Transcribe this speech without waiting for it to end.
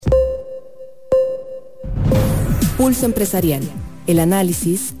Pulso Empresarial. El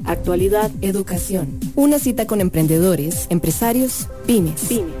análisis, actualidad, educación. Una cita con emprendedores, empresarios, pymes.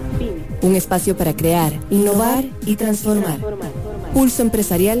 Un espacio para crear, innovar y transformar. Pulso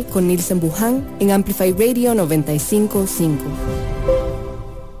Empresarial con Nilsen Buján en Amplify Radio 95.5.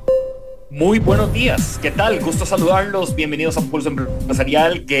 Muy buenos días, ¿qué tal? Gusto saludarlos, bienvenidos a Pulso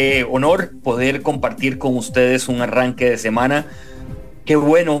Empresarial. Qué honor poder compartir con ustedes un arranque de semana. Qué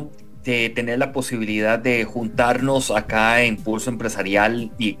bueno de tener la posibilidad de juntarnos acá en Pulso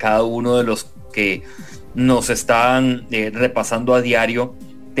Empresarial y cada uno de los que nos están repasando a diario,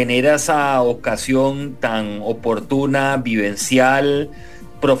 tener esa ocasión tan oportuna, vivencial,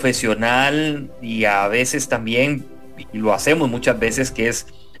 profesional y a veces también, y lo hacemos muchas veces, que es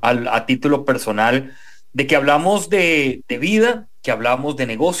a título personal, de que hablamos de vida, que hablamos de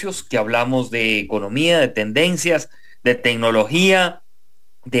negocios, que hablamos de economía, de tendencias, de tecnología,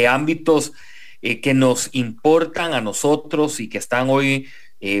 de ámbitos que nos importan a nosotros y que están hoy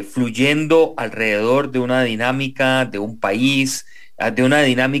fluyendo alrededor de una dinámica de un país, de una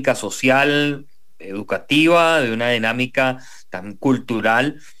dinámica social, educativa, de una dinámica tan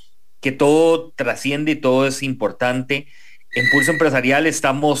cultural, que todo trasciende y todo es importante. En Pulso Empresarial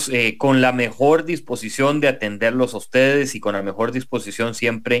estamos con la mejor disposición de atenderlos a ustedes y con la mejor disposición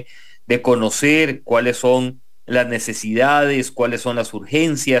siempre de conocer cuáles son las necesidades, cuáles son las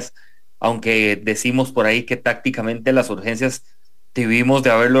urgencias, aunque decimos por ahí que tácticamente las urgencias debimos de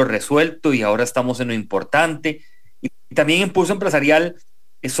haberlo resuelto y ahora estamos en lo importante. Y también en Pulso Empresarial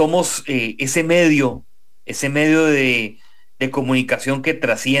somos ese medio de comunicación que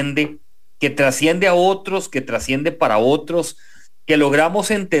trasciende a otros, que trasciende para otros, que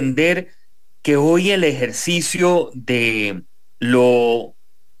logramos entender que hoy el ejercicio de lo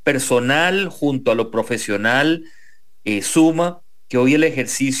personal junto a lo profesional suma, que hoy el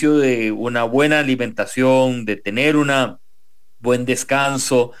ejercicio de una buena alimentación, de tener un buen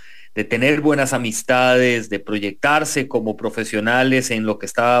descanso, de tener buenas amistades, de proyectarse como profesionales en lo que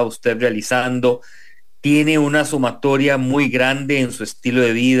está usted realizando, tiene una sumatoria muy grande en su estilo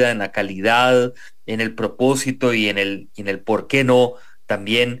de vida, en la calidad, en el propósito y en el por qué no,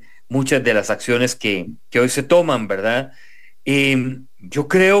 también muchas de las acciones que hoy se toman, ¿verdad? Yo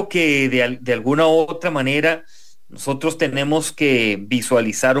creo que de alguna u otra manera nosotros tenemos que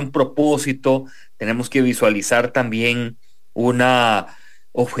visualizar un propósito, tenemos que visualizar también un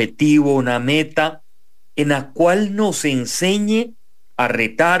objetivo, una meta en la cual nos enseñe a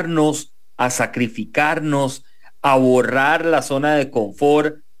retarnos, a sacrificarnos, a borrar la zona de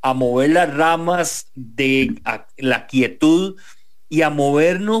confort, a mover las ramas de la quietud y a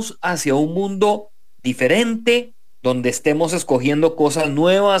movernos hacia un mundo diferente, donde estemos escogiendo cosas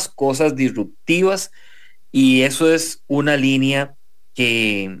nuevas, cosas disruptivas, y eso es una línea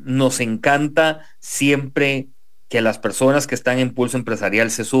que nos encanta siempre que las personas que están en Pulso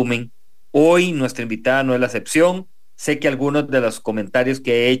Empresarial se sumen. Hoy nuestra invitada no es la excepción. Sé que algunos de los comentarios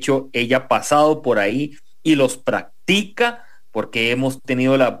que he hecho, ella ha pasado por ahí y los practica, porque hemos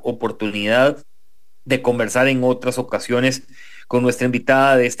tenido la oportunidad de conversar en otras ocasiones con nuestra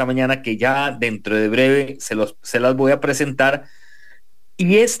invitada de esta mañana, que ya dentro de breve se las voy a presentar.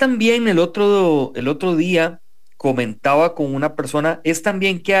 Y es también el otro día comentaba con una persona, es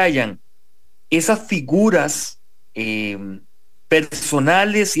también que hayan esas figuras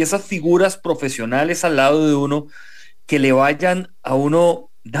personales y esas figuras profesionales al lado de uno, que le vayan a uno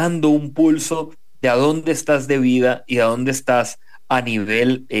dando un pulso de a dónde estás de vida y a dónde estás a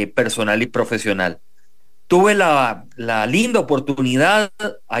nivel personal y profesional. Tuve la linda oportunidad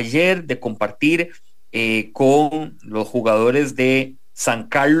ayer de compartir con los jugadores de San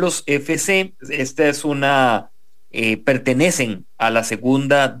Carlos FC. Esta es pertenecen a la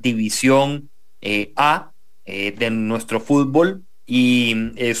segunda división A de nuestro fútbol, y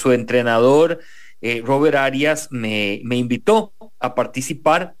su entrenador Robert Arias me invitó a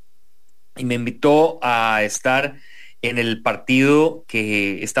participar y me invitó a estar en el partido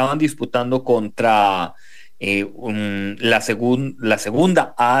que estaban disputando contra la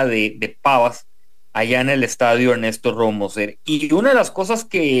segunda A de Pavas, allá en el estadio Ernesto Romoser. Y una de las cosas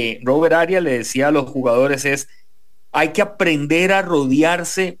que Robert Arias le decía a los jugadores es: hay que aprender a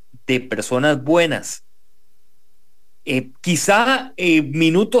rodearse de personas buenas. Quizá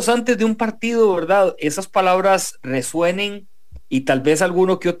minutos antes de un partido, ¿verdad?, esas palabras resuenen y tal vez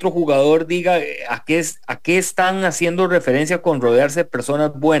alguno que otro jugador diga a qué están haciendo referencia con rodearse de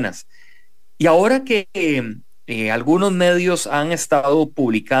personas buenas. Y ahora que algunos medios han estado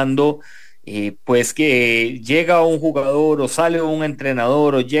publicando pues que llega un jugador o sale un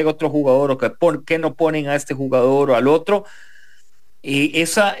entrenador o llega otro jugador, o que por qué no ponen a este jugador o al otro,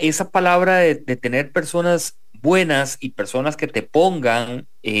 esa palabra de tener personas buenas y personas que te pongan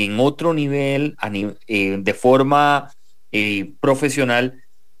en otro nivel de forma profesional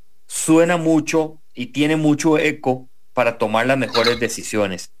suena mucho y tiene mucho eco para tomar las mejores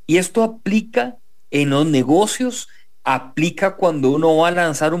decisiones. Y esto aplica en los negocios, aplica cuando uno va a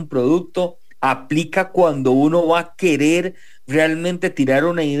lanzar un producto, aplica cuando uno va a querer realmente tirar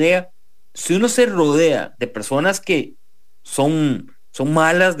una idea. Si uno se rodea de personas que son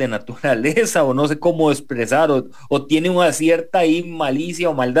malas de naturaleza o no sé cómo expresar o tienen una cierta ahí malicia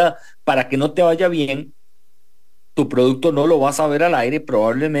o maldad para que no te vaya bien, tu producto no lo vas a ver al aire,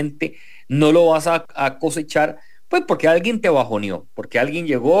 probablemente no lo vas a cosechar, pues porque alguien te bajoneó, porque alguien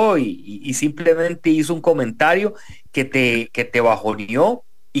llegó y simplemente hizo un comentario que te bajoneó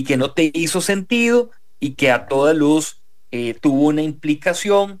y que no te hizo sentido y que a toda luz tuvo una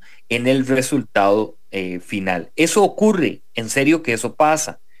implicación en el resultado final. Eso ocurre, en serio que eso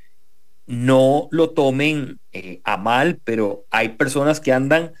pasa. No lo tomen a mal, pero hay personas que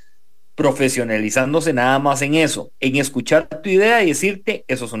andan profesionalizándose nada más en eso, en escuchar tu idea y decirte,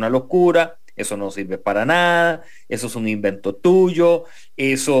 eso es una locura, eso no sirve para nada, eso es un invento tuyo,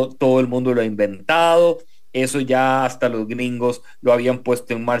 eso todo el mundo lo ha inventado, eso ya hasta los gringos lo habían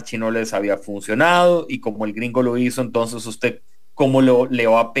puesto en marcha y no les había funcionado, y como el gringo lo hizo, entonces usted, ¿cómo le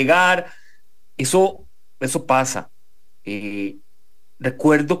va a pegar? Eso pasa. Eh,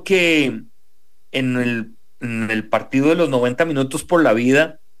 Recuerdo que en el partido de los 90 minutos por la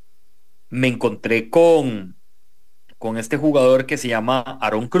vida, me encontré con este jugador que se llama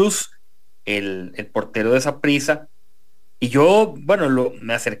Aaron Cruz, el portero de Saprissa, y yo, bueno,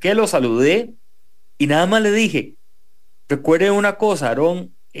 me acerqué, lo saludé y nada más le dije, recuerde una cosa,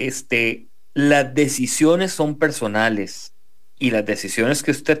 Aaron, las decisiones son personales y las decisiones que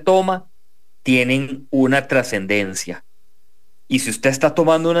usted toma tienen una trascendencia. Y si usted está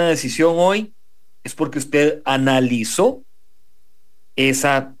tomando una decisión hoy, es porque usted analizó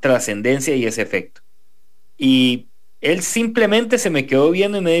esa trascendencia y ese efecto. Y él simplemente se me quedó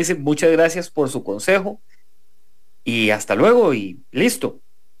viendo y me dice, muchas gracias por su consejo y hasta luego y listo.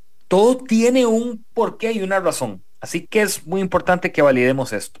 Todo tiene un porqué y una razón. Así que es muy importante que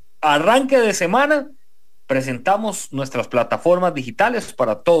validemos esto. Arranque de semana, presentamos nuestras plataformas digitales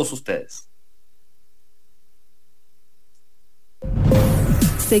para todos ustedes.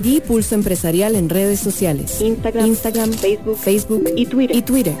 Seguí Pulso Empresarial en redes sociales. Instagram, Facebook y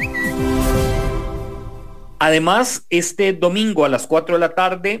Twitter. Además, este domingo a las 4 de la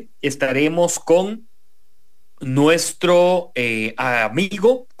tarde estaremos con nuestro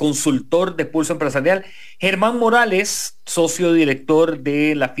amigo, consultor de Pulso Empresarial, Germán Morales, socio director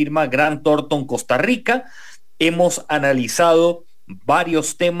de la firma Grant Thornton Costa Rica. Hemos analizado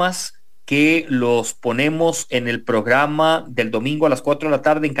varios temas que los ponemos en el programa del domingo a las 4 de la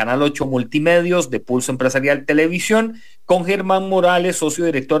tarde en Canal 8 Multimedios de Pulso Empresarial Televisión con Germán Morales, socio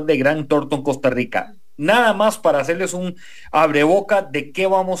director de Grant Thornton Costa Rica. Nada más para hacerles un abreboca de qué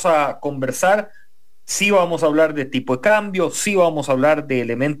vamos a conversar. Sí vamos a hablar de tipo de cambio, sí vamos a hablar de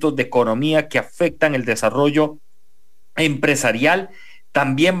elementos de economía que afectan el desarrollo empresarial.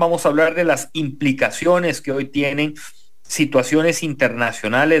 También vamos a hablar de las implicaciones que hoy tienen situaciones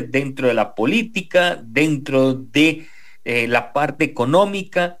internacionales dentro de la política, dentro de la parte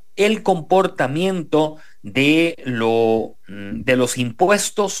económica, el comportamiento de los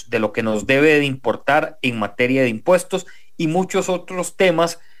impuestos, de lo que nos debe de importar en materia de impuestos y muchos otros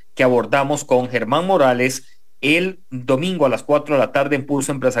temas que abordamos con Germán Morales el domingo a las 4 de la tarde en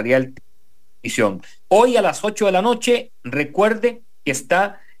Pulso Empresarial Televisión. Hoy a las 8 de la noche, recuerde que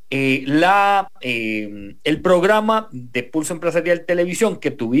está el programa de Pulso Empresarial Televisión que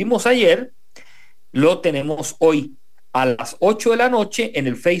tuvimos ayer, lo tenemos hoy a las 8 de la noche en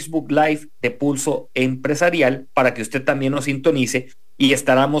el Facebook Live de Pulso Empresarial para que usted también nos sintonice y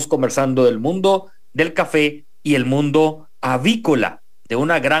estaremos conversando del mundo del café y el mundo avícola, de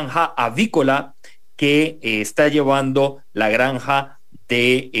una granja avícola que está llevando la granja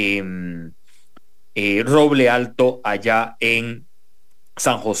de Roble Alto allá en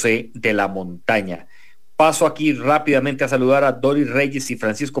San José de la Montaña. Paso aquí rápidamente a saludar a Doris Reyes y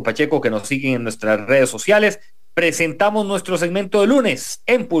Francisco Pacheco que nos siguen en nuestras redes sociales. Presentamos nuestro segmento de lunes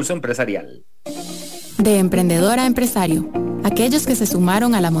en Pulso Empresarial. De emprendedor a empresario, aquellos que se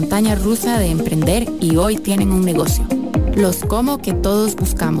sumaron a la montaña rusa de emprender y hoy tienen un negocio. Los cómo que todos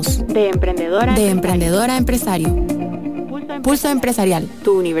buscamos. De emprendedor a empresario. Pulso Empresarial,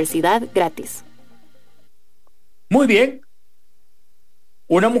 tu universidad gratis. Muy bien.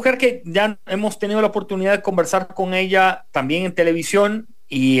 Una mujer que ya hemos tenido la oportunidad de conversar con ella también en televisión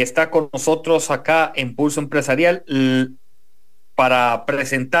y está con nosotros acá en Pulso Empresarial. para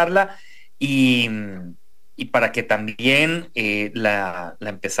presentarla y, y para que también le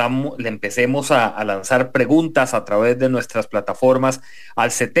empecemos a lanzar preguntas a través de nuestras plataformas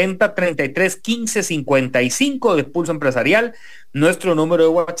al 70 33 15 55 de Pulso Empresarial, nuestro número de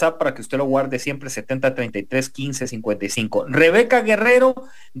WhatsApp para que usted lo guarde siempre, 70 33 15 55. Rebeca Guerrero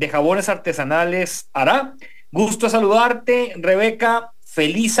de Jabones Artesanales Ará, gusto saludarte, Rebeca,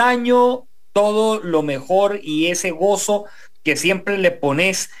 feliz año, todo lo mejor y ese gozo que siempre le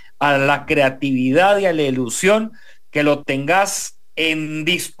pones a la creatividad y a la ilusión, que lo tengas en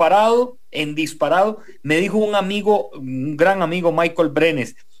disparado, en disparado. Me dijo un amigo, un gran amigo, Michael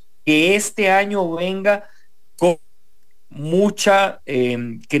Brenes, que este año venga con mucha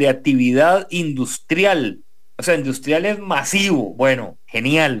creatividad industrial. O sea, industrial es masivo. Bueno,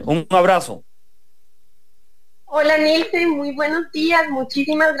 genial. Un abrazo. Hola Nilsen, muy buenos días,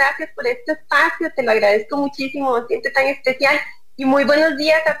 muchísimas gracias por este espacio, te lo agradezco muchísimo, siente tan especial, y muy buenos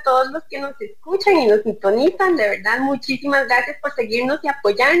días a todos los que nos escuchan y nos sintonizan, de verdad muchísimas gracias por seguirnos y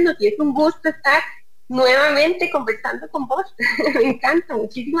apoyarnos, y es un gusto estar nuevamente conversando con vos, me encanta,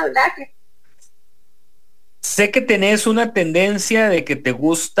 muchísimas gracias. Sé que tenés una tendencia de que te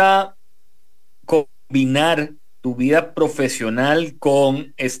gusta combinar tu vida profesional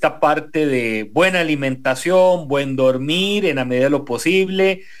con esta parte de buena alimentación, buen dormir en la medida de lo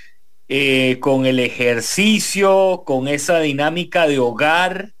posible, con el ejercicio, con esa dinámica de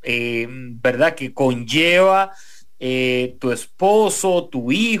hogar, ¿verdad? Que conlleva tu esposo,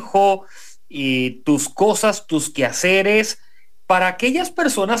 tu hijo, tus cosas, tus quehaceres. Para aquellas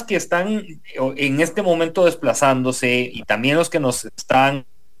personas que están en este momento desplazándose y también los que nos están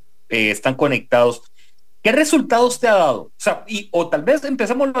conectados, ¿qué resultados te ha dado? O sea, o tal vez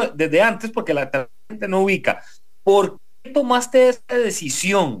empecemos desde antes porque la gente no ubica. ¿Por qué tomaste esta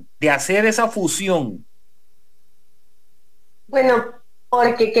decisión de hacer esa fusión? Bueno,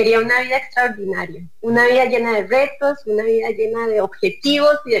 porque quería una vida extraordinaria, una vida llena de retos, una vida llena de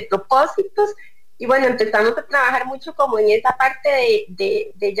objetivos y de propósitos. Y bueno, empezamos a trabajar mucho como en esa parte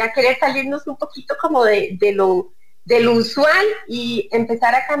de ya querer salirnos un poquito como de lo usual y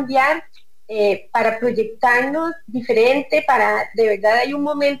empezar a cambiar para proyectarnos diferente, para de verdad hay un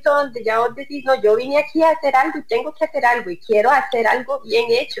momento donde ya vos decís, no, yo vine aquí a hacer algo y tengo que hacer algo y quiero hacer algo bien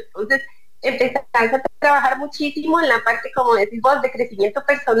hecho. Entonces empezás a trabajar muchísimo en la parte, como decís vos, de crecimiento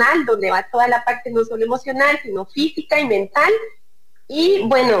personal, donde va toda la parte no solo emocional, sino física y mental. Y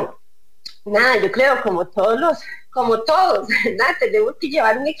bueno, nada, yo creo como todos, ¿verdad? Tenemos que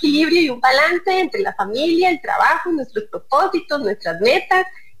llevar un equilibrio y un balance entre la familia, el trabajo, nuestros propósitos, nuestras metas.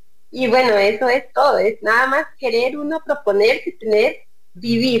 Y bueno, eso es todo, es nada más querer uno proponerse,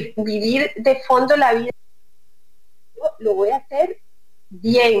 vivir de fondo la vida. Lo voy a hacer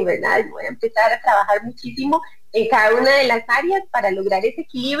bien, ¿verdad? Voy a empezar a trabajar muchísimo en cada una de las áreas para lograr ese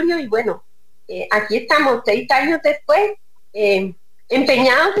equilibrio y bueno, aquí estamos 6 años después,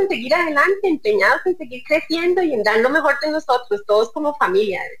 empeñados en seguir adelante, empeñados en seguir creciendo y en dar lo mejor de nosotros, todos como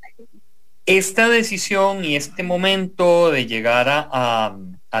familia, ¿verdad? Esta decisión y este momento de llegar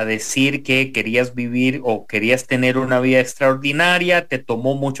a decir que querías vivir o querías tener una vida extraordinaria, ¿te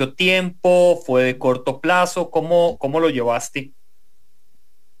tomó mucho tiempo? ¿Fue de corto plazo? ¿Cómo lo llevaste?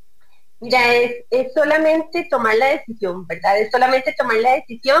 Mira, es solamente tomar la decisión, ¿verdad? Es solamente tomar la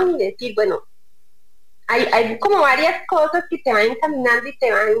decisión y decir, bueno, hay como varias cosas que te van encaminando y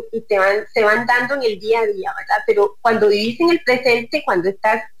se van dando en el día a día, ¿verdad? Pero cuando vivís en el presente, cuando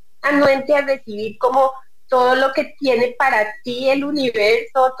estás anuente a recibir como todo lo que tiene para ti el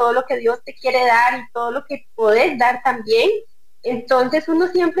universo, todo lo que Dios te quiere dar y todo lo que podés dar también, entonces uno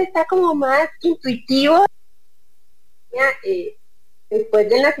siempre está como más intuitivo. Después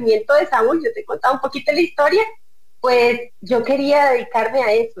del nacimiento de Saúl, yo te he contado un poquito la historia, pues yo quería dedicarme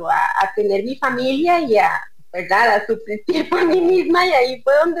a eso, a tener mi familia y ¿verdad? A subsistir por mí misma, y ahí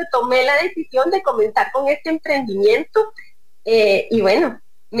fue donde tomé la decisión de comenzar con este emprendimiento, y bueno,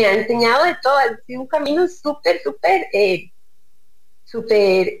 me ha enseñado de todo, ha sido un camino súper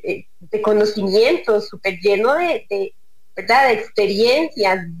de conocimiento, súper lleno ¿verdad? De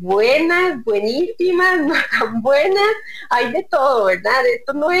experiencias buenas, buenísimas, no tan buenas, hay de todo, ¿verdad?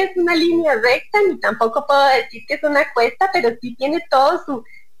 Esto no es una línea recta, ni tampoco puedo decir que es una cuesta, pero sí tiene toda su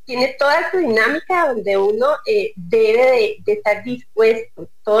dinámica donde uno debe de estar dispuesto,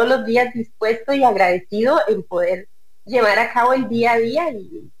 todos los días dispuesto y agradecido en poder llevar a cabo el día a día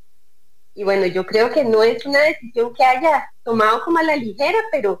y bueno, yo creo que no es una decisión que haya tomado como a la ligera,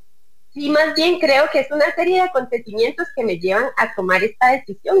 pero sí, más bien creo que es una serie de acontecimientos que me llevan a tomar esta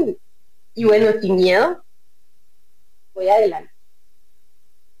decisión. Y bueno, sin miedo, voy adelante.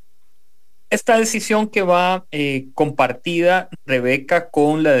 esta decisión que va compartida, Rebeca,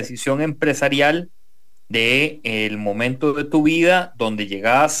 con la decisión empresarial de el momento de tu vida donde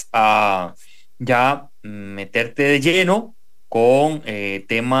llegas a ya meterte de lleno con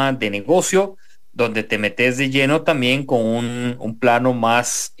tema de negocio, donde te metes de lleno también con un plano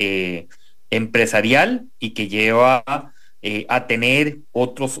más empresarial y que lleva a tener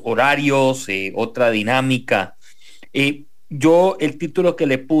otros horarios, otra dinámica. Yo el título que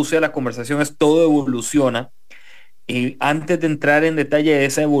le puse a la conversación es Todo evoluciona. Antes de entrar en detalle de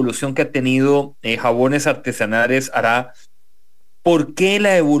esa evolución que ha tenido jabones artesanales, Ara, ¿por qué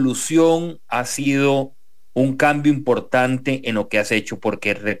la evolución ha sido un cambio importante en lo que has hecho?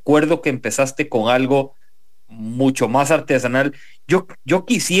 Porque recuerdo que empezaste con algo mucho más artesanal. Yo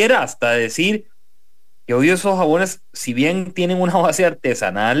quisiera hasta decir que hoy esos jabones, si bien tienen una base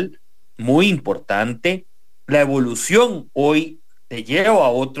artesanal muy importante, la evolución hoy te lleva a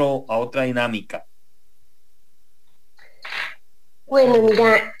otra dinámica. Bueno,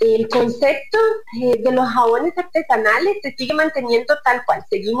 mira, el concepto de los jabones artesanales se sigue manteniendo tal cual.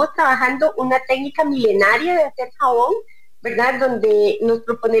 Seguimos trabajando una técnica milenaria de hacer jabón, ¿verdad? Donde nos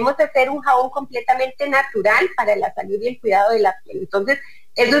proponemos hacer un jabón completamente natural para la salud y el cuidado de la piel. Entonces,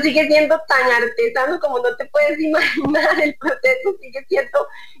 eso sigue siendo tan artesano como no te puedes imaginar. El proceso sigue siendo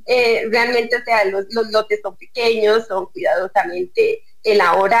realmente, o sea, los lotes son pequeños, son cuidadosamente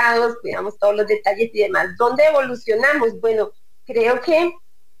elaborados, cuidamos todos los detalles y demás. ¿Dónde evolucionamos? Bueno, creo que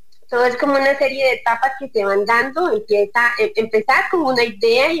todo es como una serie de etapas que se van dando. Empezar con una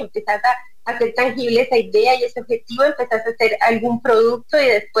idea y empezar a hacer tangible esa idea y ese objetivo, empezar a hacer algún producto y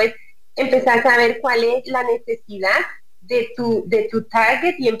después empezar a ver cuál es la necesidad de tu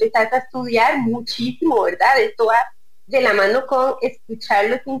target y empezar a estudiar muchísimo, ¿verdad? Esto va de la mano con escuchar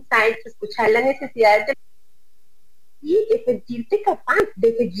los insights, escuchar las necesidades de y sentirte capaz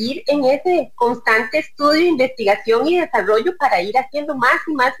de seguir en ese constante estudio, investigación y desarrollo para ir haciendo más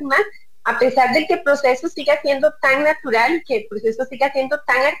y más y más, a pesar de que el proceso siga siendo tan natural y que el proceso siga siendo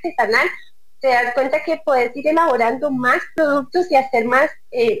tan artesanal, te das cuenta que puedes ir elaborando más productos y hacer más,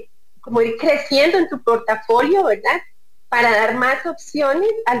 como ir creciendo en tu portafolio, ¿verdad? Para dar más opciones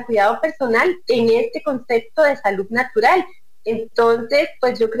al cuidado personal en este concepto de salud natural. Entonces,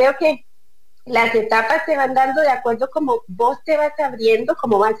 pues yo creo que las etapas se van dando de acuerdo como vos te vas abriendo,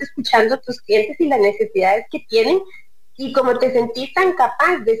 como vas escuchando a tus clientes y las necesidades que tienen y como te sentís tan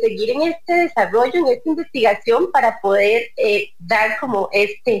capaz de seguir en este desarrollo, en esta investigación para poder dar como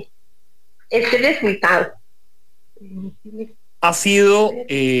este resultado. Ha sido,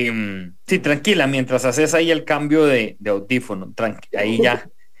 sí, tranquila, mientras haces ahí el cambio de audífono,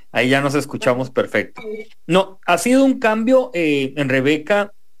 ahí ya nos escuchamos perfecto. No, ha sido un cambio en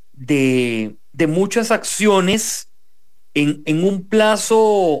Rebeca de muchas acciones en un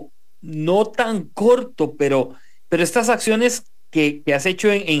plazo no tan corto, pero estas acciones que has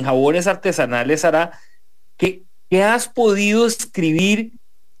hecho en jabones artesanales, Sara, que has podido escribir,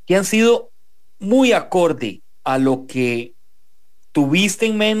 que han sido muy acorde a lo que tuviste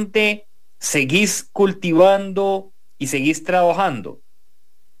en mente, seguís cultivando y seguís trabajando.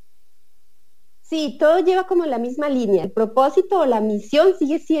 Sí, todo lleva como la misma línea. El propósito o la misión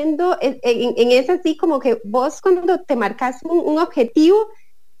sigue siendo, es así como que vos cuando te marcas un objetivo,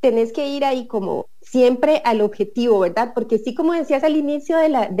 tenés que ir ahí como siempre al objetivo, ¿verdad? Porque sí, como decías al inicio de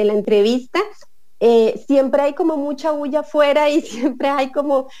la entrevista, siempre hay como mucha bulla afuera y siempre hay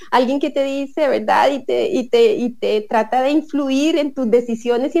como alguien que te dice, ¿verdad? Y te trata de influir en tus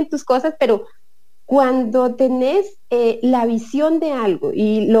decisiones y en tus cosas, pero cuando tenés la visión de algo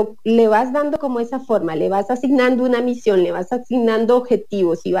y le vas dando como esa forma, le vas asignando una misión, le vas asignando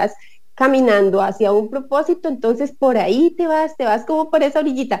objetivos y vas caminando hacia un propósito, entonces por ahí te vas como por esa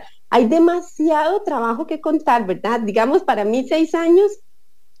orillita. Hay demasiado trabajo que contar, ¿verdad? Digamos, para mí 6 años,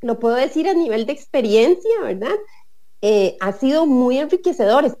 lo puedo decir a nivel de experiencia, ¿verdad? Ha sido muy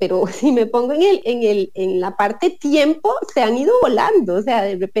enriquecedores, pero si me pongo en la parte tiempo, se han ido volando, o sea,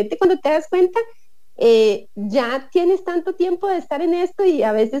 de repente cuando te das cuenta, ya tienes tanto tiempo de estar en esto y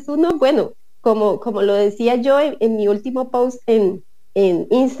a veces uno, bueno, como lo decía yo en mi último post en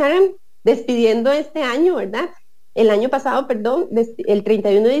Instagram, despidiendo este año, ¿verdad? El año pasado, perdón, el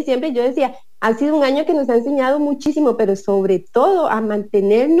 31 de diciembre, yo decía, ha sido un año que nos ha enseñado muchísimo, pero sobre todo a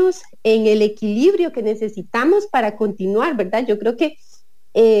mantenernos en el equilibrio que necesitamos para continuar, ¿verdad? Yo creo que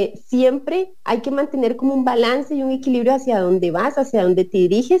siempre hay que mantener como un balance y un equilibrio hacia dónde vas, hacia dónde te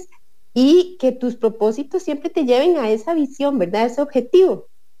diriges y que tus propósitos siempre te lleven a esa visión, ¿verdad? Ese objetivo.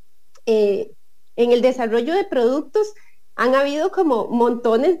 En el desarrollo de productos han habido como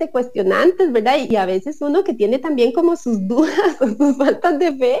montones de cuestionantes, ¿verdad? Y a veces uno que tiene también como sus dudas o sus faltas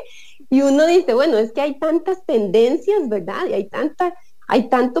de fe, y uno dice, bueno, es que hay tantas tendencias, ¿verdad? Y hay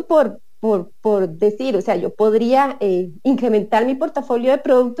tanto por decir, o sea, yo podría incrementar mi portafolio de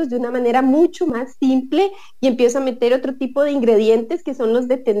productos de una manera mucho más simple y empiezo a meter otro tipo de ingredientes que son los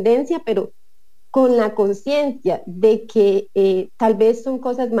de tendencia, pero con la conciencia de que tal vez son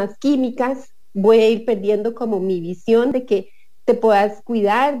cosas más químicas, voy a ir perdiendo como mi visión de que te puedas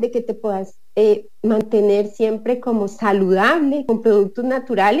cuidar, de que te puedas mantener siempre como saludable con productos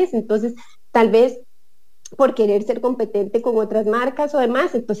naturales. Entonces, tal vez por querer ser competente con otras marcas o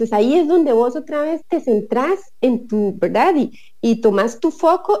demás, entonces ahí es donde vos otra vez te centrás en tu, ¿verdad? Y tomás tu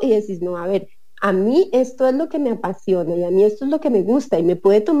foco y decís, no, a ver, a mí esto es lo que me apasiona y a mí esto es lo que me gusta y me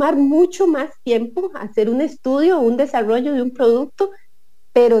puede tomar mucho más tiempo hacer un estudio o un desarrollo de un producto,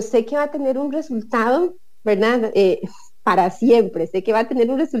 pero sé que va a tener un resultado, ¿verdad? Para siempre, sé que va a tener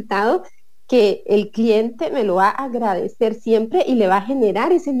un resultado que el cliente me lo va a agradecer siempre y le va a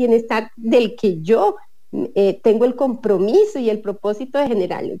generar ese bienestar del que yo tengo el compromiso y el propósito de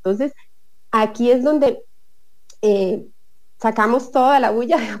generarlo. Entonces, aquí es donde sacamos toda la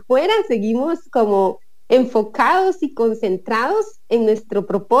bulla de afuera, seguimos como enfocados y concentrados en nuestro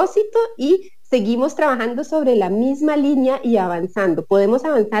propósito y seguimos trabajando sobre la misma línea y avanzando. Podemos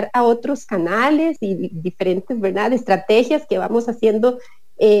avanzar a otros canales y diferentes, ¿verdad?, estrategias que vamos haciendo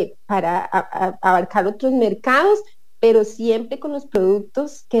para abarcar otros mercados, pero siempre con los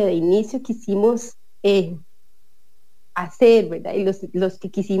productos que de inicio quisimos hacer, ¿verdad? Y los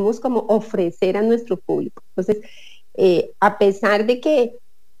que quisimos como ofrecer a nuestro público. Entonces, a pesar de que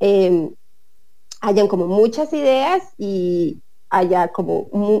hayan como muchas ideas y haya como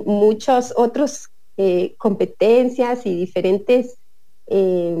muchos otros competencias y diferentes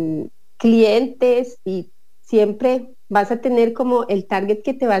clientes, y siempre vas a tener como el target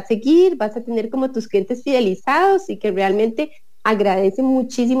que te va a seguir, vas a tener como tus clientes fidelizados y que realmente agradecen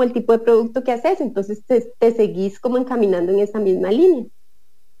muchísimo el tipo de producto que haces, entonces te seguís como encaminando en esa misma línea.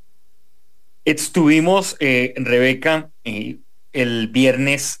 Estuvimos, Rebeca, el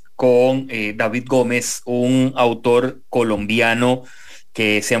viernes con David Gómez, un autor colombiano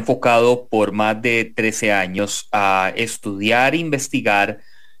que se ha enfocado por más de 13 años a estudiar, investigar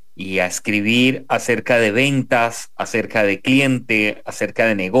y a escribir acerca de ventas, acerca de cliente, acerca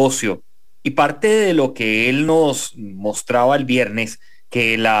de negocio. Y parte de lo que él nos mostraba el viernes,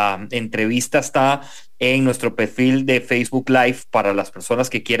 que la entrevista está en nuestro perfil de Facebook Live para las personas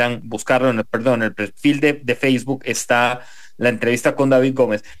que quieran buscarlo, en el perfil de Facebook está la entrevista con David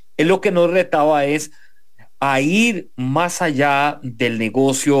Gómez. Él lo que nos retaba es a ir más allá del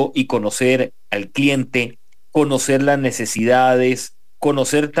negocio y conocer al cliente, conocer las necesidades,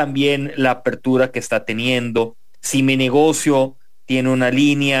 conocer también la apertura que está teniendo. Si mi negocio tiene una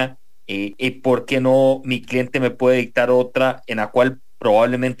línea, ¿por qué no mi cliente me puede dictar otra en la cual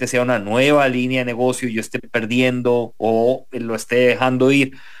probablemente sea una nueva línea de negocio y yo esté perdiendo o lo esté dejando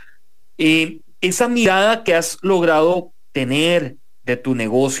ir? Esa mirada que has logrado tener de tu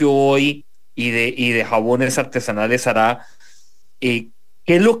negocio hoy y de jabones artesanales, Sara, ¿qué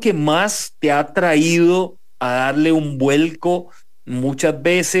es lo que más te ha traído a darle un vuelco muchas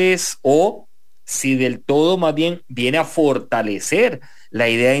veces, o si del todo más bien viene a fortalecer la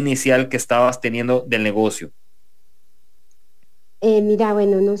idea inicial que estabas teniendo del negocio? Mira,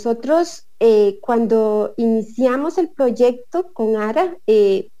 bueno, nosotros cuando iniciamos el proyecto con Ara,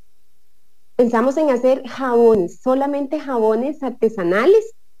 pensamos en hacer jabones, solamente jabones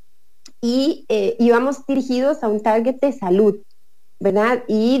artesanales, y íbamos dirigidos a un target de salud, ¿verdad?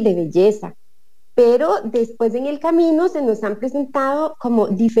 Y de belleza. Pero después en el camino se nos han presentado como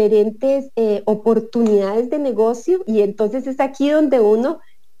diferentes oportunidades de negocio, y entonces es aquí donde uno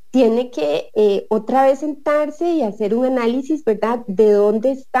tiene que otra vez sentarse y hacer un análisis, ¿verdad? De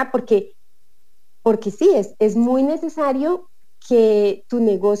dónde está, porque sí, es muy necesario que tu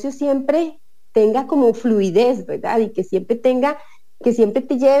negocio siempre tenga como fluidez, ¿verdad? Y que siempre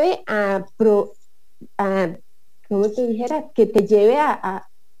te lleve ¿cómo te dijera? Que te lleve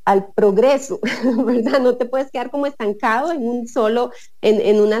al progreso, ¿verdad? No te puedes quedar como estancado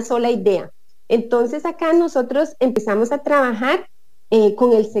en una sola idea. Entonces acá nosotros empezamos a trabajar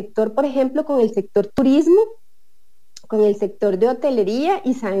con el sector, por ejemplo, con el sector turismo, con el sector de hotelería,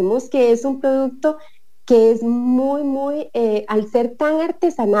 y sabemos que es un producto que es muy, al ser tan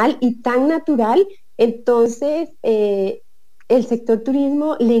artesanal y tan natural, entonces el sector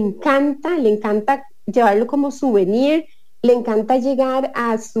turismo le encanta llevarlo como souvenir, le encanta llegar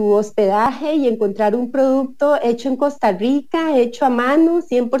a su hospedaje y encontrar un producto hecho en Costa Rica, hecho a mano,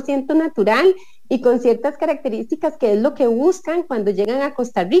 100% natural, y con ciertas características que es lo que buscan cuando llegan a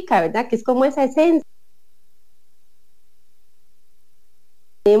Costa Rica, ¿verdad? Que es como esa esencia.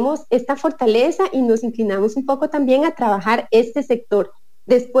 Tenemos esta fortaleza y nos inclinamos un poco también a trabajar este sector.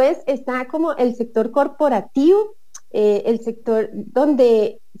 Después está como el sector corporativo, el sector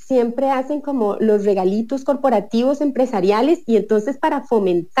donde siempre hacen como los regalitos corporativos empresariales, y entonces para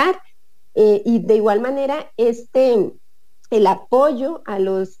fomentar y de igual manera el apoyo a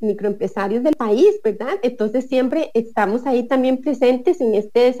los microempresarios del país, ¿verdad? Entonces siempre estamos ahí también presentes en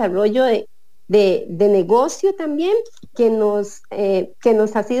este desarrollo de negocio también, que nos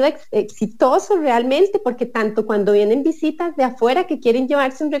ha sido exitoso realmente, porque tanto cuando vienen visitas de afuera que quieren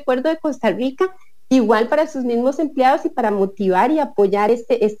llevarse un recuerdo de Costa Rica, igual para sus mismos empleados y para motivar y apoyar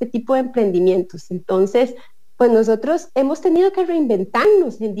este tipo de emprendimientos. Entonces, pues nosotros hemos tenido que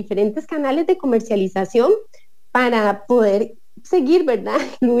reinventarnos en diferentes canales de comercialización para poder seguir, ¿verdad?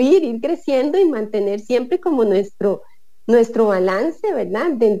 Fluir, ir creciendo y mantener siempre como nuestro balance,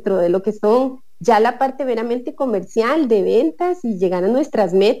 ¿verdad? Dentro de lo que son ya la parte meramente comercial de ventas y llegar a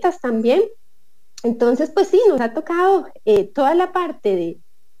nuestras metas también. Entonces, pues sí, nos ha tocado toda la parte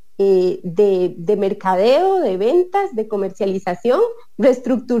de mercadeo, de ventas, de comercialización,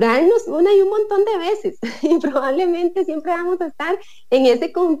 reestructurarnos una y un montón de veces. Y probablemente siempre vamos a estar en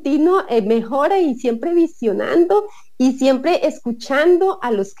ese continuo mejora y siempre visionando y siempre escuchando a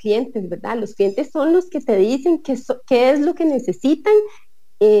los clientes, ¿verdad? Los clientes son los que te dicen qué es lo que necesitan,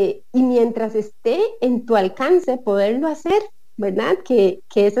 y mientras esté en tu alcance poderlo hacer, ¿verdad? Que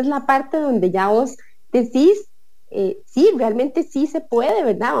esa es la parte donde ya vos decís, sí, realmente sí se puede,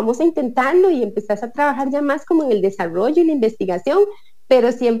 ¿verdad? Vamos a intentarlo, y empezás a trabajar ya más como en el desarrollo y la investigación,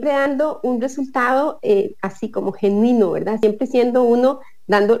 pero siempre dando un resultado así como genuino, ¿verdad? Siempre siendo uno,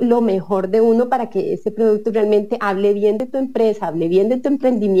 dando lo mejor de uno para que ese producto realmente hable bien de tu empresa, hable bien de tu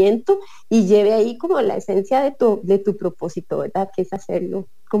emprendimiento y lleve ahí como la esencia de tu propósito, ¿verdad? Que es hacerlo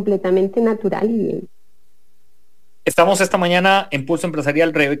completamente natural y bien. Estamos esta mañana en Pulso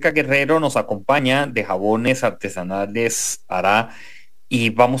Empresarial. Rebeca Guerrero nos acompaña de Jabones Artesanales Ará, y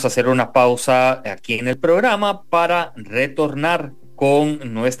vamos a hacer una pausa aquí en el programa para retornar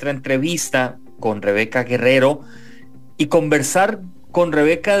con nuestra entrevista con Rebeca Guerrero y conversar con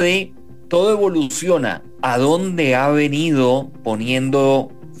Rebeca de todo evoluciona, a dónde ha venido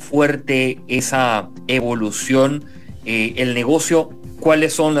poniendo fuerte esa evolución el negocio,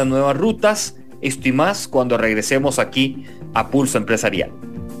 cuáles son las nuevas rutas. Esto y más cuando regresemos aquí a Pulso Empresarial.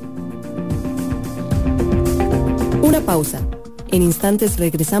 Una pausa. En instantes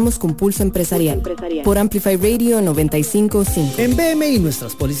regresamos con Pulso Empresarial por Amplify Radio 95.5. En BMI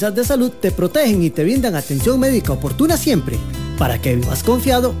nuestras pólizas de salud te protegen y te brindan atención médica oportuna siempre, para que vivas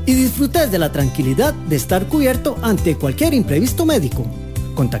confiado y disfrutes de la tranquilidad de estar cubierto ante cualquier imprevisto médico.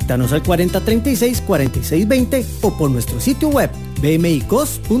 Contáctanos al 4036-4620 o por nuestro sitio web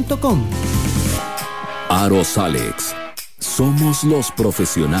bmicos.com. Aros Alex. Somos los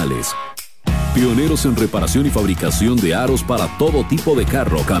profesionales. Pioneros en reparación y fabricación de aros para todo tipo de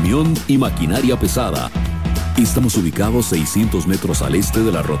carro, camión y maquinaria pesada. Estamos ubicados 600 metros al este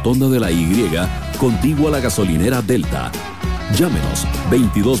de la rotonda de la Y, contigua a la gasolinera Delta. Llámenos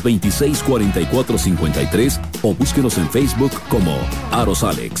 2226-4453 o búsquenos en Facebook como Aros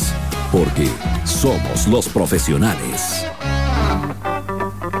Alex, porque somos los profesionales.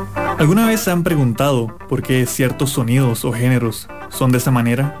 ¿Alguna vez se han preguntado por qué ciertos sonidos o géneros son de esa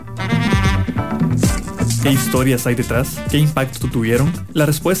manera? ¿Qué historias hay detrás? ¿Qué impacto tuvieron? La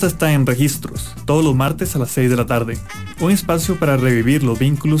respuesta está en Registros, todos los martes a las 6 de la tarde. Un espacio para revivir los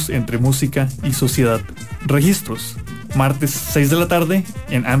vínculos entre música y sociedad. Registros, martes 6 de la tarde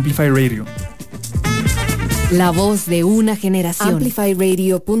en Amplify Radio. La voz de una generación.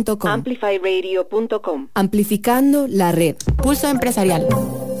 Amplifyradio.com. Amplifyradio.com. Amplificando la red. Pulso Empresarial.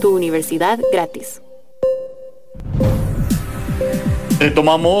 Tu universidad gratis.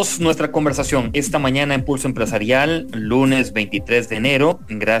 Retomamos nuestra conversación esta mañana en Pulso Empresarial, lunes 23 de enero.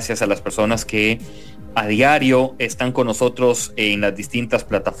 Gracias a las personas que a diario están con nosotros en las distintas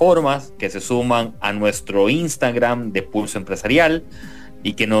plataformas, que se suman a nuestro Instagram de Pulso Empresarial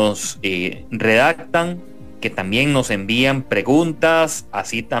y que nos redactan, que también nos envían preguntas,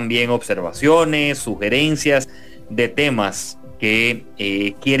 así también observaciones, sugerencias de temas que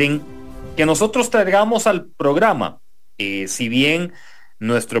quieren que nosotros traigamos al programa. Si bien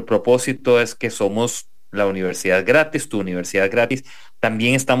nuestro propósito es que somos la universidad gratis, tu universidad gratis,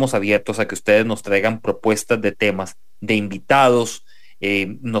 también estamos abiertos a que ustedes nos traigan propuestas de temas, de invitados.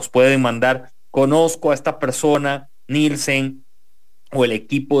 Nos pueden mandar, conozco a esta persona, Nielsen, o el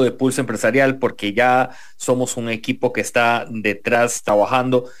equipo de Pulso Empresarial, porque ya somos un equipo que está detrás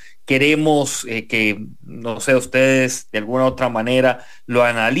trabajando, Queremos que, no sé, ustedes de alguna otra manera lo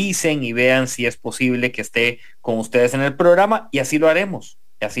analicen y vean si es posible que esté con ustedes en el programa, y así lo haremos.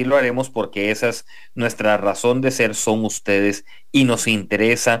 Y así lo haremos porque esa es nuestra razón de ser, son ustedes, y nos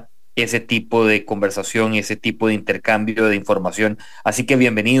interesa ese tipo de conversación y ese tipo de intercambio de información. Así que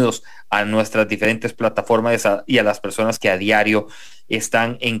bienvenidos a nuestras diferentes plataformas y a las personas que a diario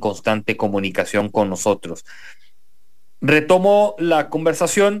están en constante comunicación con nosotros. Retomo la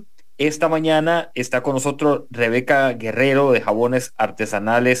conversación. Esta mañana está con nosotros Rebeca Guerrero de Jabones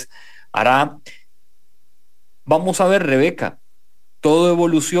Artesanales Ará. Vamos a ver, Rebeca, todo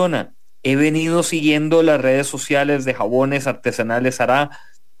evoluciona. He venido siguiendo las redes sociales de Jabones Artesanales Ará.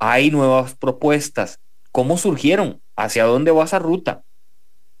 Hay nuevas propuestas. ¿Cómo surgieron? ¿Hacia dónde va esa ruta?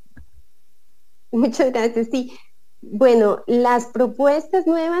 Muchas gracias, sí. Bueno, las propuestas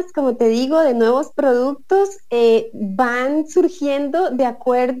nuevas, como te digo, de nuevos productos van surgiendo de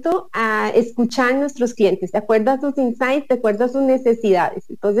acuerdo a escuchar a nuestros clientes, de acuerdo a sus insights, de acuerdo a sus necesidades.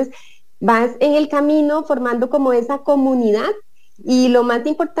 Entonces, vas en el camino formando como esa comunidad, y lo más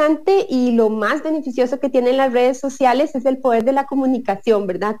importante y lo más beneficioso que tienen las redes sociales es el poder de la comunicación,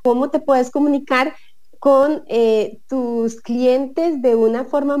 ¿verdad? ¿Cómo te puedes comunicar con tus clientes de una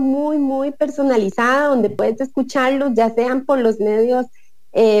forma muy, muy personalizada, donde puedes escucharlos, ya sean por los medios,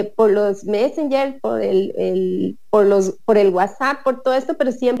 por los Messenger, por el WhatsApp, por todo esto,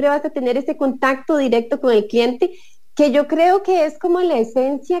 pero siempre vas a tener ese contacto directo con el cliente, que yo creo que es como la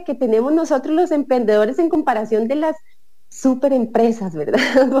esencia que tenemos nosotros los emprendedores en comparación de las super empresas, ¿verdad?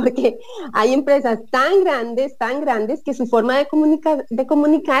 Porque hay empresas tan grandes que su forma de comunicar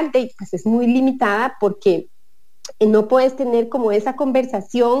pues es muy limitada, porque no puedes tener como esa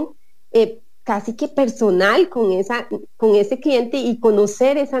conversación casi que personal con ese cliente y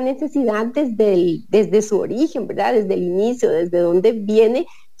conocer esa necesidad desde su origen, ¿verdad? Desde el inicio, desde dónde viene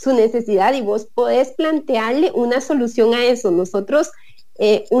su necesidad, y vos podés plantearle una solución a eso. Nosotros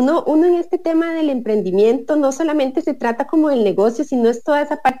uno en este tema del emprendimiento no solamente se trata como del negocio, sino es toda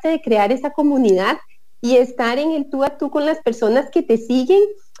esa parte de crear esa comunidad y estar en el tú a tú con las personas que te siguen,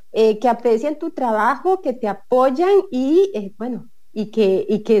 que aprecian tu trabajo, que te apoyan y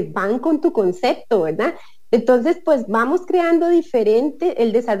que van con tu concepto, ¿verdad? Entonces, pues vamos creando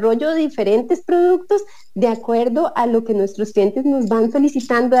el desarrollo de diferentes productos de acuerdo a lo que nuestros clientes nos van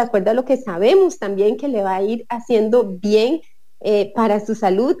solicitando, de acuerdo a lo que sabemos también que le va a ir haciendo bien para su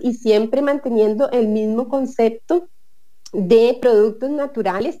salud, y siempre manteniendo el mismo concepto de productos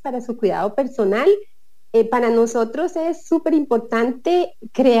naturales para su cuidado personal. Para nosotros es súper importante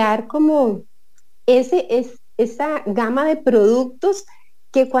crear como esa gama de productos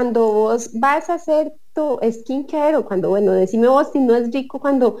que cuando vos vas a hacer tu skincare, o cuando, bueno, decime vos si no es rico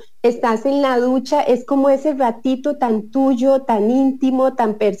cuando estás en la ducha, es como ese ratito tan tuyo, tan íntimo,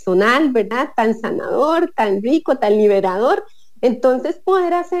 tan personal, ¿verdad? Tan sanador, tan rico, tan liberador. Entonces,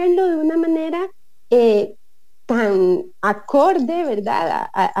 poder hacerlo de una manera tan acorde, ¿verdad?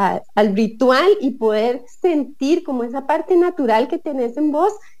 Al ritual, y poder sentir como esa parte natural que tenés en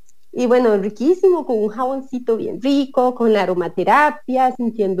vos. Y bueno, riquísimo, con un jaboncito bien rico, con la aromaterapia,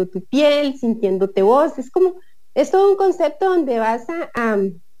 sintiendo tu piel, sintiéndote vos. Es todo un concepto donde vas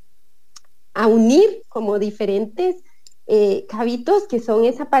a unir como diferentes hábitos que son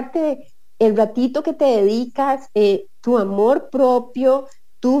esa parte de el ratito que te dedicas, tu amor propio,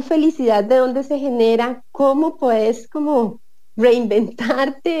 tu felicidad, de dónde se genera, cómo puedes como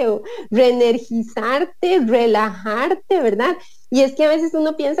reinventarte o reenergizarte, relajarte, ¿verdad? Y es que a veces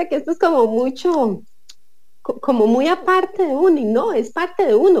uno piensa que esto es como mucho, como muy aparte de uno, y no, es parte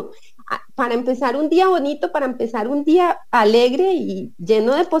de uno. Para empezar un día bonito, para empezar un día alegre y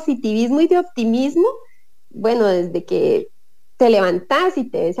lleno de positivismo y de optimismo, bueno, desde que te levantás y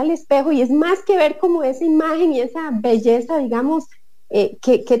te ves al espejo, y es más que ver como esa imagen y esa belleza, digamos,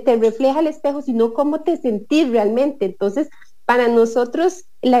 que te refleja el espejo, sino cómo te sentís realmente. Entonces, para nosotros,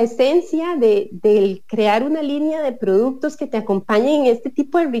 la esencia de crear una línea de productos que te acompañen en este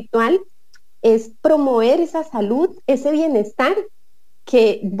tipo de ritual es promover esa salud, ese bienestar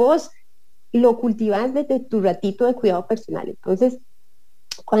que vos lo cultivas desde tu ratito de cuidado personal. Entonces,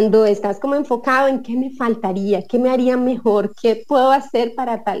 cuando estás como enfocado en qué me faltaría, qué me haría mejor, qué puedo hacer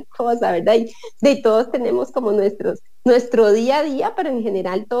para tal cosa, ¿verdad? Y todos tenemos como nuestro día a día, pero en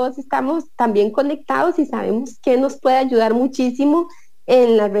general todos estamos también conectados y sabemos que nos puede ayudar muchísimo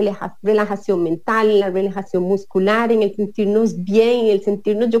en la relajación mental, en la relajación muscular, en el sentirnos bien, en el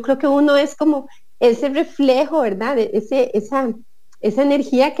sentirnos, yo creo que uno es como ese reflejo, ¿verdad? Esa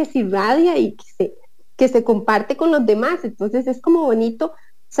energía que se irradia y que se comparte con los demás. Entonces es como bonito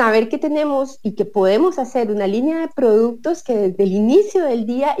saber que tenemos y que podemos hacer una línea de productos que desde el inicio del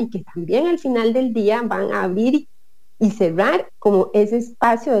día y que también al final del día van a abrir y cerrar como ese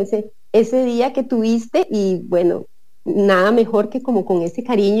espacio, ese día que tuviste, y bueno, nada mejor que como con ese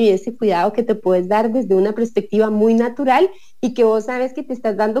cariño y ese cuidado que te puedes dar desde una perspectiva muy natural y que vos sabes que te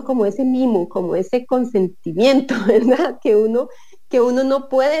estás dando como ese mimo, como ese consentimiento, ¿verdad? Que uno no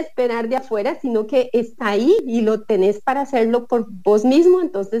puede esperar de afuera, sino que está ahí y lo tenés para hacerlo por vos mismo.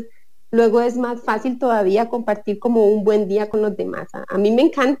 Entonces luego es más fácil todavía compartir como un buen día con los demás. A mí me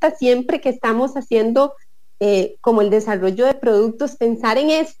encanta siempre que estamos haciendo como el desarrollo de productos, pensar en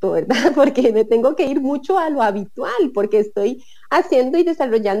esto, ¿verdad? Porque me tengo que ir mucho a lo habitual, porque estoy haciendo y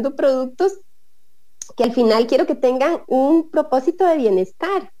desarrollando productos que al final quiero que tengan un propósito de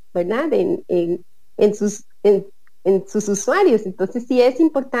bienestar, ¿verdad? En sus usuarios. Entonces sí es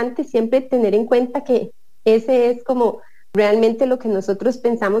importante siempre tener en cuenta que ese es como realmente lo que nosotros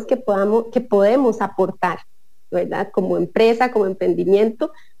pensamos que podemos aportar, ¿verdad? Como empresa, como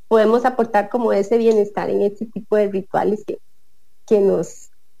emprendimiento, podemos aportar como ese bienestar en este tipo de rituales que nos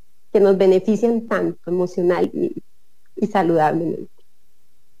benefician tanto emocional y saludablemente.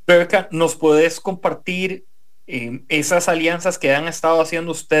 Rebeca, ¿nos puedes compartir esas alianzas que han estado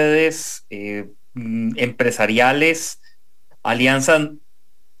haciendo ustedes empresariales, alianzas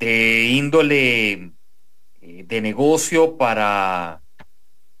de índole de negocio para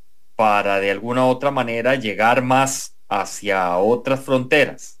de alguna otra manera llegar más hacia otras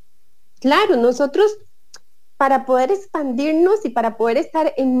fronteras? Claro, nosotros para poder expandirnos y para poder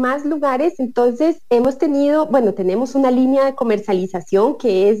estar en más lugares, entonces tenemos una línea de comercialización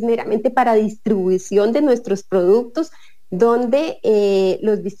que es meramente para distribución de nuestros productos, donde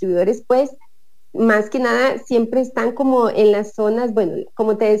los distribuidores pues más que nada siempre están como en las zonas, bueno,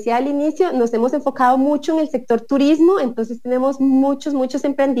 como te decía al inicio, nos hemos enfocado mucho en el sector turismo, entonces tenemos muchos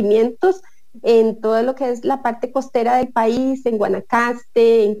emprendimientos en todo lo que es la parte costera del país, en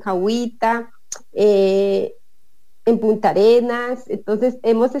Guanacaste, en Cahuita, en Punta Arenas. Entonces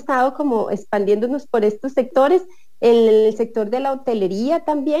hemos estado como expandiéndonos por estos sectores. En el sector de la hotelería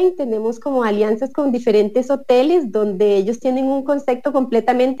también tenemos como alianzas con diferentes hoteles donde ellos tienen un concepto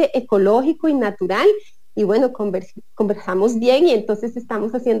completamente ecológico y natural, y bueno, conversamos bien y entonces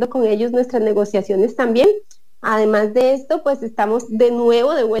estamos haciendo con ellos nuestras negociaciones también. Además de esto, pues estamos de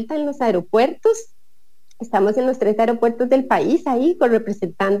vuelta en los aeropuertos. Estamos en los 3 aeropuertos del país ahí,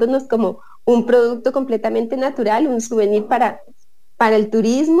 representándonos como un producto completamente natural, un souvenir para el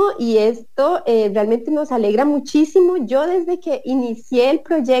turismo, y esto realmente nos alegra muchísimo. Yo desde que inicié el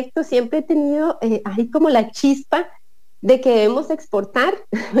proyecto siempre he tenido ahí como la chispa de que debemos exportar,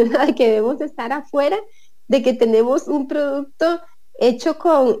 ¿verdad? De que debemos estar afuera, de que tenemos un producto hecho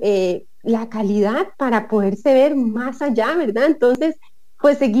con la calidad para poderse ver más allá, ¿verdad? Entonces,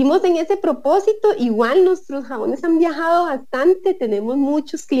 pues seguimos en ese propósito. Igual nuestros jabones han viajado bastante, tenemos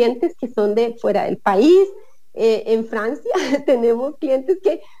muchos clientes que son de fuera del país. En Francia tenemos clientes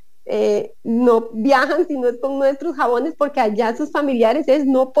que no viajan si no es con nuestros jabones, porque allá sus familiares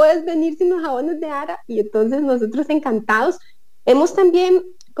no puedes venir sin los jabones de Ara, y entonces nosotros encantados. Hemos también,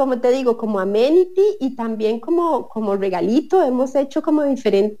 como te digo, como amenity y también como regalito, hemos hecho como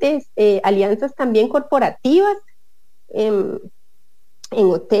diferentes alianzas también corporativas en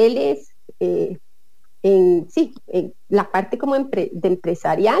hoteles, en la parte como de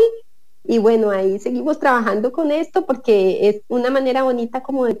empresarial. Y bueno, ahí seguimos trabajando con esto porque es una manera bonita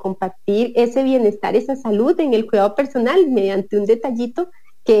como de compartir ese bienestar, esa salud en el cuidado personal mediante un detallito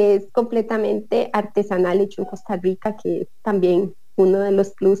que es completamente artesanal, hecho en Costa Rica, que es también uno de los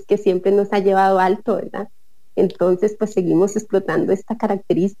plus que siempre nos ha llevado alto, ¿verdad? Entonces, pues seguimos explotando esta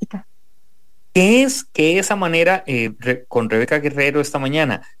característica. ¿Qué es que esa manera, con Rebeca Guerrero esta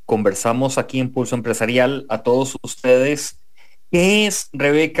mañana, conversamos aquí en Pulso Empresarial a todos ustedes? ¿Qué es,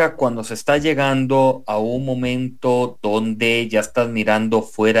 Rebeca, cuando se está llegando a un momento donde ya estás mirando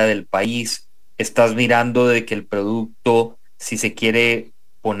fuera del país, estás mirando de que el producto, si se quiere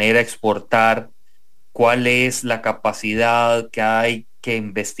poner a exportar, cuál es la capacidad que hay que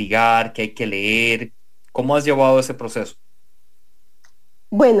investigar, que hay que leer? ¿Cómo has llevado ese proceso?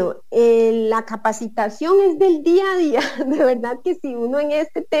 Bueno, la capacitación es del día a día. De verdad que si uno en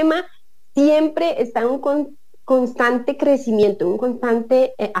este tema siempre está en un constante crecimiento, un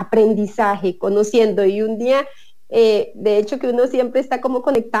constante aprendizaje, conociendo, y un día, de hecho que uno siempre está como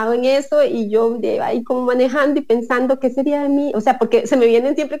conectado en eso, y yo ahí como manejando y pensando qué sería de mí, o sea, porque se me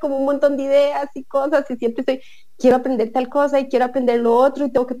vienen siempre como un montón de ideas y cosas, y siempre quiero aprender tal cosa y quiero aprender lo otro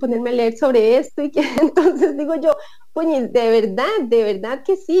y tengo que ponerme a leer sobre esto, y entonces digo yo, oye, de verdad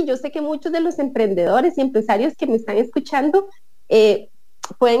que sí. Yo sé que muchos de los emprendedores y empresarios que me están escuchando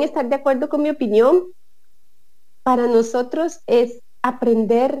pueden estar de acuerdo con mi opinión. Para nosotros es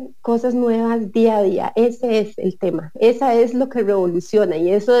aprender cosas nuevas día a día. Ese es el tema. Esa es lo que revoluciona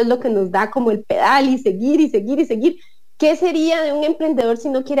y eso es lo que nos da como el pedal y seguir y seguir y seguir. ¿Qué sería de un emprendedor si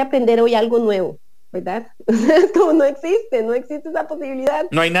no quiere aprender hoy algo nuevo? ¿Verdad? Como no existe esa posibilidad.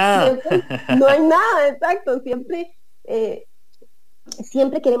 No hay nada. No hay nada, exacto. Siempre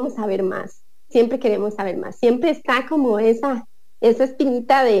queremos saber más. Siempre queremos saber más. Siempre está como esa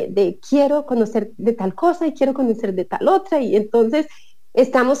espinita de quiero conocer de tal cosa y quiero conocer de tal otra, y entonces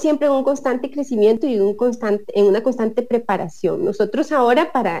estamos siempre en un constante crecimiento y en una constante preparación. Nosotros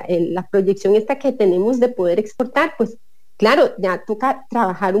ahora para la proyección esta que tenemos de poder exportar, pues claro, ya toca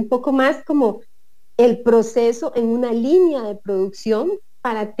trabajar un poco más como el proceso en una línea de producción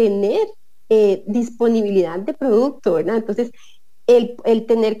para tener disponibilidad de producto, ¿verdad? Entonces, el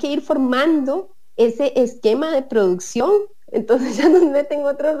tener que ir formando ese esquema de producción, entonces ya nos meten en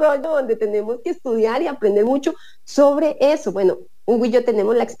otro rollo donde tenemos que estudiar y aprender mucho sobre eso. Bueno, Hugo y yo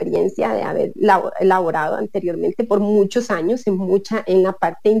tenemos la experiencia de haber elaborado anteriormente por muchos años en la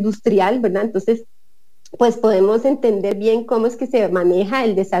parte industrial, ¿verdad? Entonces, pues podemos entender bien cómo es que se maneja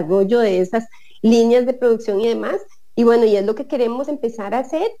el desarrollo de esas líneas de producción y demás. Y bueno, y es lo que queremos empezar a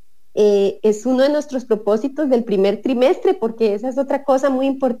hacer. Es uno de nuestros propósitos del primer trimestre, porque esa es otra cosa muy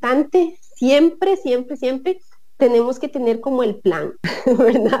importante. Siempre tenemos que tener como el plan,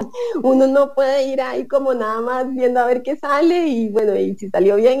 ¿verdad? Uno no puede ir ahí como nada más viendo a ver qué sale y bueno, y si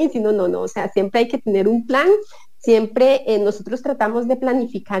salió bien y si no, no. O sea, siempre hay que tener un plan. Siempre nosotros tratamos de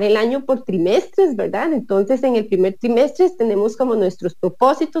planificar el año por trimestres, ¿verdad? Entonces, en el primer trimestre tenemos como nuestros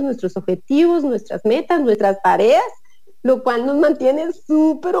propósitos, nuestros objetivos, nuestras metas, nuestras tareas, lo cual nos mantiene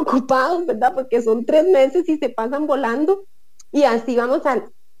súper ocupados, ¿verdad? Porque son 3 meses y se pasan volando y así vamos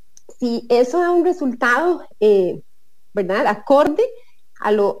si eso da un resultado, ¿verdad? Acorde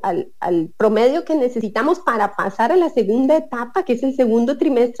al promedio que necesitamos para pasar a la segunda etapa, que es el segundo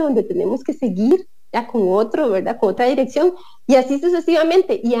trimestre, donde tenemos que seguir ya con otro, ¿verdad? Con otra dirección, y así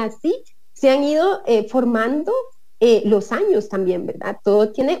sucesivamente, y así se han ido formando los años también, ¿verdad?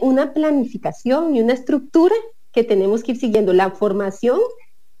 Todo tiene una planificación y una estructura que tenemos que ir siguiendo. La formación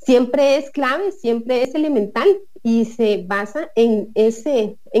siempre es clave, siempre es elemental y se basa en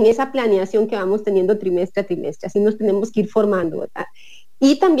esa planeación que vamos teniendo trimestre a trimestre. Así nos tenemos que ir formando, ¿verdad?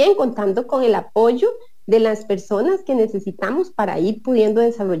 Y también contando con el apoyo de las personas que necesitamos para ir pudiendo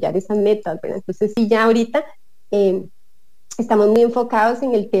desarrollar esas metas, ¿verdad? Entonces, sí, ya ahorita estamos muy enfocados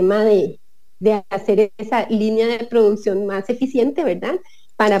en el tema de hacer esa línea de producción más eficiente, ¿verdad?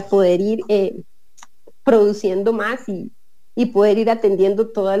 Para poder ir produciendo más y poder ir atendiendo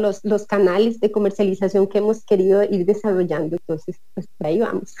todos los canales de comercialización que hemos querido ir desarrollando. Entonces, pues por ahí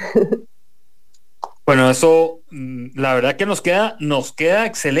vamos. Bueno, eso, la verdad que nos queda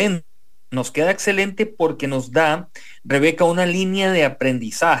excelente. Nos queda excelente porque nos da, Rebeca, una línea de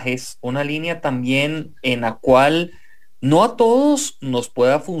aprendizajes, una línea también en la cual no a todos nos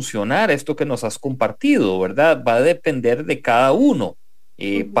pueda funcionar esto que nos has compartido, ¿verdad? Va a depender de cada uno.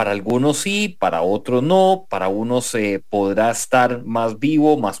 Para algunos sí, para otros no, para unos podrá estar más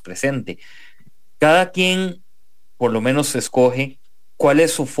vivo, más presente. Cada quien por lo menos escoge cuál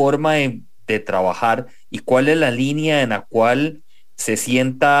es su forma de trabajar y cuál es la línea en la cual se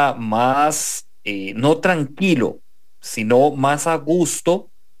sienta más, no tranquilo, sino más a gusto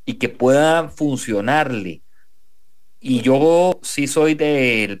y que pueda funcionarle. Y yo sí soy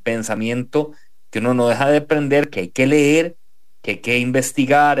del pensamiento que uno no deja de aprender, que hay que leer, que hay que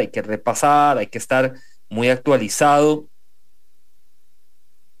investigar, hay que repasar, hay que estar muy actualizado.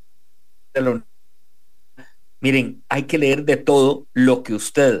 Miren, hay que leer de todo lo que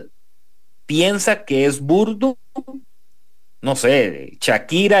usted piensa que es burdo, no sé,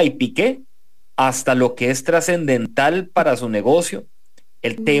 Shakira y Piqué, hasta lo que es trascendental para su negocio,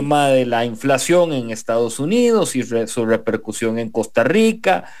 el tema de la inflación en Estados Unidos y su repercusión en Costa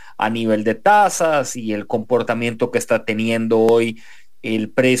Rica a nivel de tasas y el comportamiento que está teniendo hoy el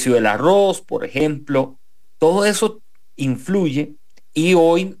precio del arroz, por ejemplo. Todo eso influye y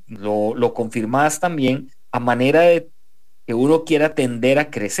hoy lo confirmas también a manera de que uno quiera tender a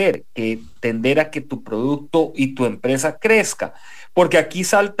crecer, que tender a que tu producto y tu empresa crezca. Porque aquí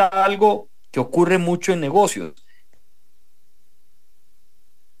salta algo que ocurre mucho en negocios.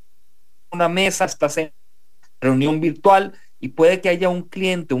 Una mesa, estás en reunión virtual y puede que haya un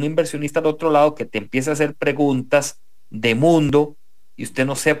cliente, un inversionista al otro lado que te empiece a hacer preguntas de mundo y usted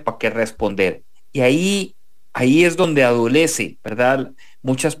no sepa qué responder. Y ahí es donde adolece, ¿verdad?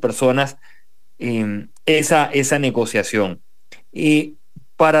 Muchas personas esa negociación.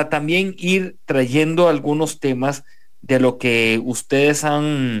 Para también ir trayendo algunos temas de lo que ustedes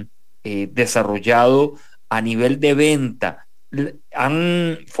han desarrollado a nivel de venta?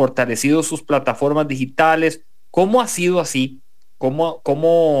 ¿Han fortalecido sus plataformas digitales? ¿Cómo ha sido así?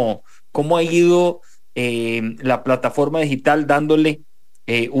 ¿Cómo ha ido la plataforma digital dándole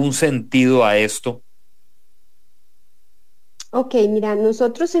un sentido a esto? Ok, mira,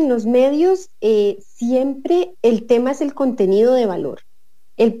 nosotros en los medios siempre el tema es el contenido de valor,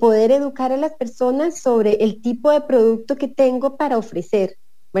 el poder educar a las personas sobre el tipo de producto que tengo para ofrecer,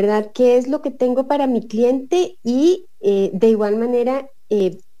 ¿verdad? ¿Qué es lo que tengo para mi cliente? Y de igual manera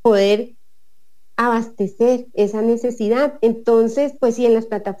poder abastecer esa necesidad. Entonces, pues sí, en las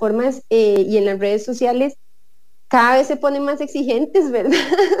plataformas y en las redes sociales cada vez se ponen más exigentes, ¿verdad?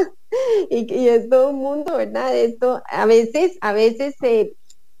 y es todo un mundo, ¿verdad? Esto a veces se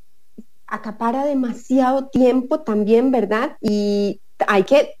acapara demasiado tiempo también, ¿verdad? Y hay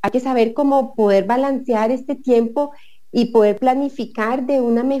que saber cómo poder balancear este tiempo y poder planificar de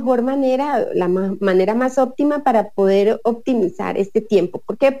una mejor manera, manera más óptima para poder optimizar este tiempo.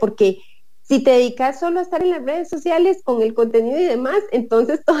 ¿Por qué? Porque si te dedicas solo a estar en las redes sociales con el contenido y demás,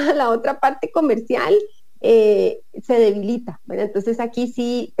 entonces toda la otra parte comercial se debilita, ¿verdad? Entonces aquí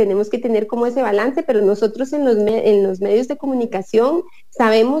sí tenemos que tener como ese balance, pero nosotros en los medios de comunicación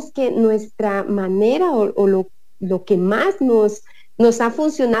sabemos que nuestra manera o lo que más nos ha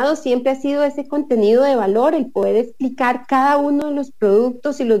funcionado siempre ha sido ese contenido de valor, el poder explicar cada uno de los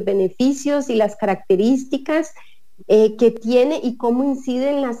productos y los beneficios y las características que tiene y cómo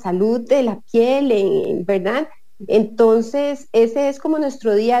incide en la salud de la piel, ¿verdad? Entonces, ese es como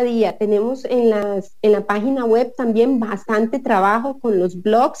nuestro día a día. Tenemos en la página web también bastante trabajo con los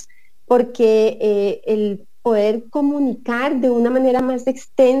blogs, porque el poder comunicar de una manera más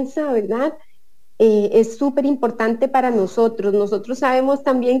extensa, ¿verdad? Es súper importante para nosotros. Nosotros sabemos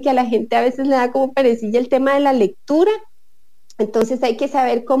también que a la gente a veces le da como perecilla el tema de la lectura, entonces hay que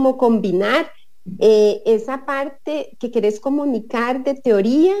saber cómo combinar esa parte que querés comunicar de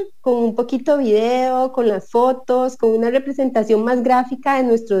teoría con un poquito video, con las fotos, con una representación más gráfica de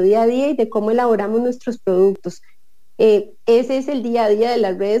nuestro día a día y de cómo elaboramos nuestros productos. Ese es el día a día de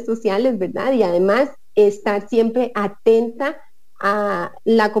las redes sociales, ¿verdad? Y además estar siempre atenta a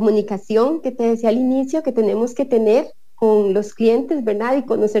la comunicación que te decía al inicio que tenemos que tener con los clientes, ¿verdad? Y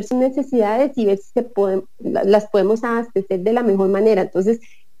conocer sus necesidades y ver si las podemos abastecer de la mejor manera. Entonces,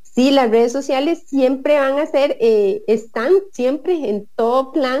 sí, las redes sociales siempre van a ser, están siempre en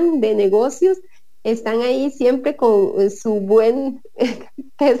todo plan de negocios, están ahí siempre con su buen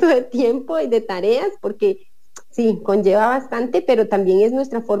peso de tiempo y de tareas, porque sí, conlleva bastante, pero también es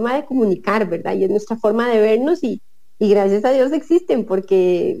nuestra forma de comunicar, ¿verdad? Y es nuestra forma de vernos y gracias a Dios existen,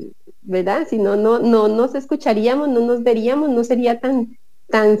 porque, ¿verdad? Si no nos escucharíamos, no nos veríamos, no sería tan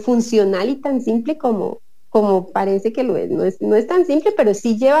funcional y tan simple como parece que lo es. No es tan simple, pero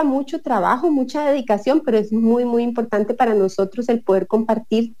sí lleva mucho trabajo, mucha dedicación, pero es muy, muy importante para nosotros el poder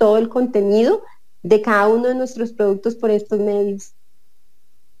compartir todo el contenido de cada uno de nuestros productos por estos medios.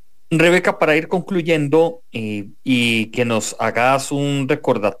 Rebeca, para ir concluyendo y que nos hagas un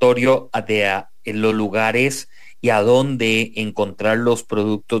recordatorio de los lugares y a dónde encontrar los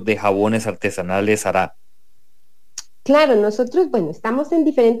productos de jabones artesanales hará. Claro, nosotros, bueno, estamos en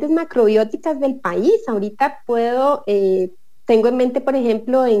diferentes macrobióticas del país. Ahorita tengo en mente, por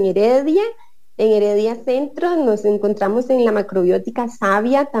ejemplo, en Heredia Centro, nos encontramos en la macrobiótica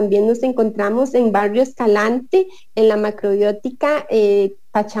Savia, también nos encontramos en Barrio Escalante, en la macrobiótica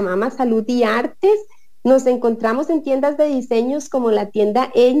Pachamama Salud y Artes. Nos encontramos en tiendas de diseños como la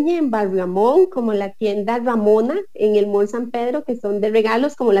tienda Eñe en Barrio Amón, como la tienda Ramona en el Mall San Pedro, que son de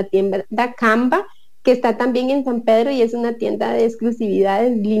regalos, como la tienda Camba, que está también en San Pedro y es una tienda de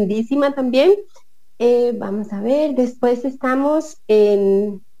exclusividades lindísima también. Vamos a ver, después estamos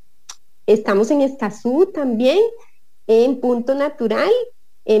en Escazú también, en Punto Natural,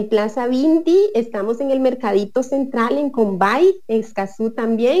 en Plaza Bindi, estamos en el Mercadito Central, en Combay, Escazú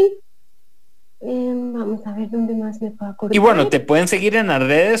también. Vamos a ver dónde más me puedo acordar. Y bueno, te pueden seguir en las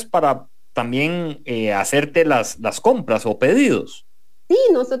redes para también hacerte las compras o pedidos. Sí,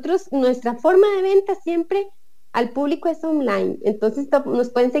 nuestra forma de venta siempre al público es online. Entonces nos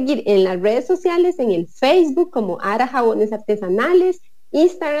pueden seguir en las redes sociales, en el Facebook como Ara Jabones Artesanales,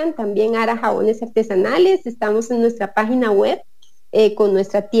 Instagram también Ara Jabones Artesanales. Estamos en nuestra página web con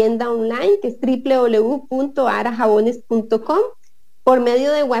nuestra tienda online que es www.arajabones.com. Por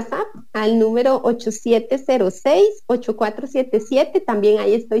medio de WhatsApp al número 8706-8477, también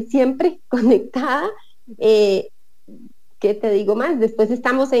ahí estoy siempre conectada. ¿Qué te digo más? Después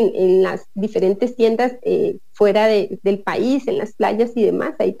estamos en las diferentes tiendas fuera del país, en las playas y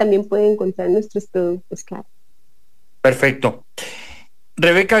demás, ahí también pueden encontrar nuestros productos, claro. Perfecto.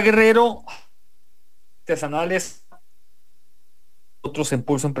 Rebeca Guerrero, artesanales, otros en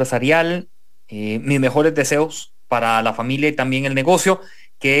Pulso Empresarial, mis mejores deseos para la familia y también el negocio,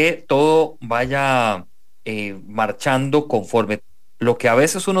 que todo vaya marchando conforme lo que a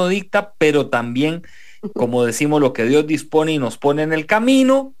veces uno dicta, pero también, como decimos, lo que Dios dispone y nos pone en el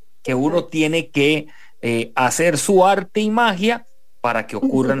camino, que uno tiene que hacer su arte y magia para que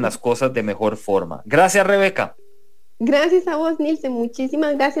ocurran las cosas de mejor forma. Gracias, Rebeca. Gracias a vos, Nilsen.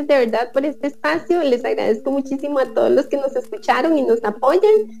 Muchísimas gracias de verdad por este espacio. Les agradezco muchísimo a todos los que nos escucharon y nos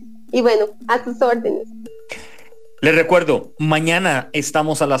apoyan. Y bueno, a sus órdenes. Les recuerdo, mañana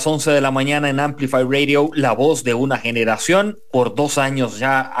estamos a las 11 de la mañana en Amplify Radio, la voz de una generación, por 2 años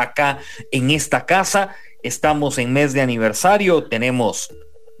ya acá en esta casa. Estamos en mes de aniversario, tenemos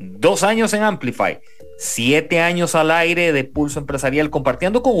 2 años en Amplify, 7 años al aire de Pulso Empresarial,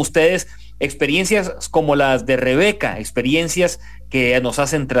 compartiendo con ustedes experiencias como las de Rebeca, experiencias que nos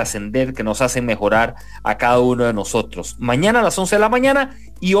hacen trascender, que nos hacen mejorar a cada uno de nosotros. Mañana a las 11 de la mañana,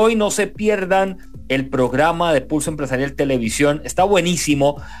 y hoy no se pierdan el programa de Pulso Empresarial Televisión. Está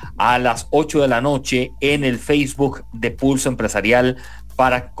buenísimo, a las 8 de la noche en el Facebook de Pulso Empresarial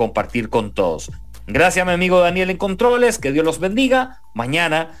para compartir con todos. Gracias a mi amigo Daniel en Controles, que Dios los bendiga.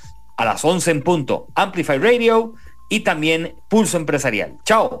 Mañana a las 11 en punto, Amplify Radio y también Pulso Empresarial.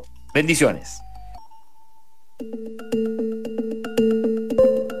 Chao, bendiciones.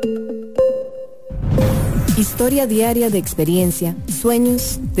 Historia diaria de experiencia,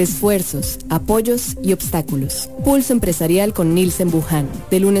 sueños, de esfuerzos, apoyos y obstáculos. Pulso Empresarial con Nilsen Buján,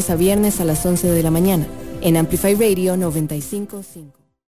 de lunes a viernes a las 11 de la mañana, en Amplify Radio 95.5.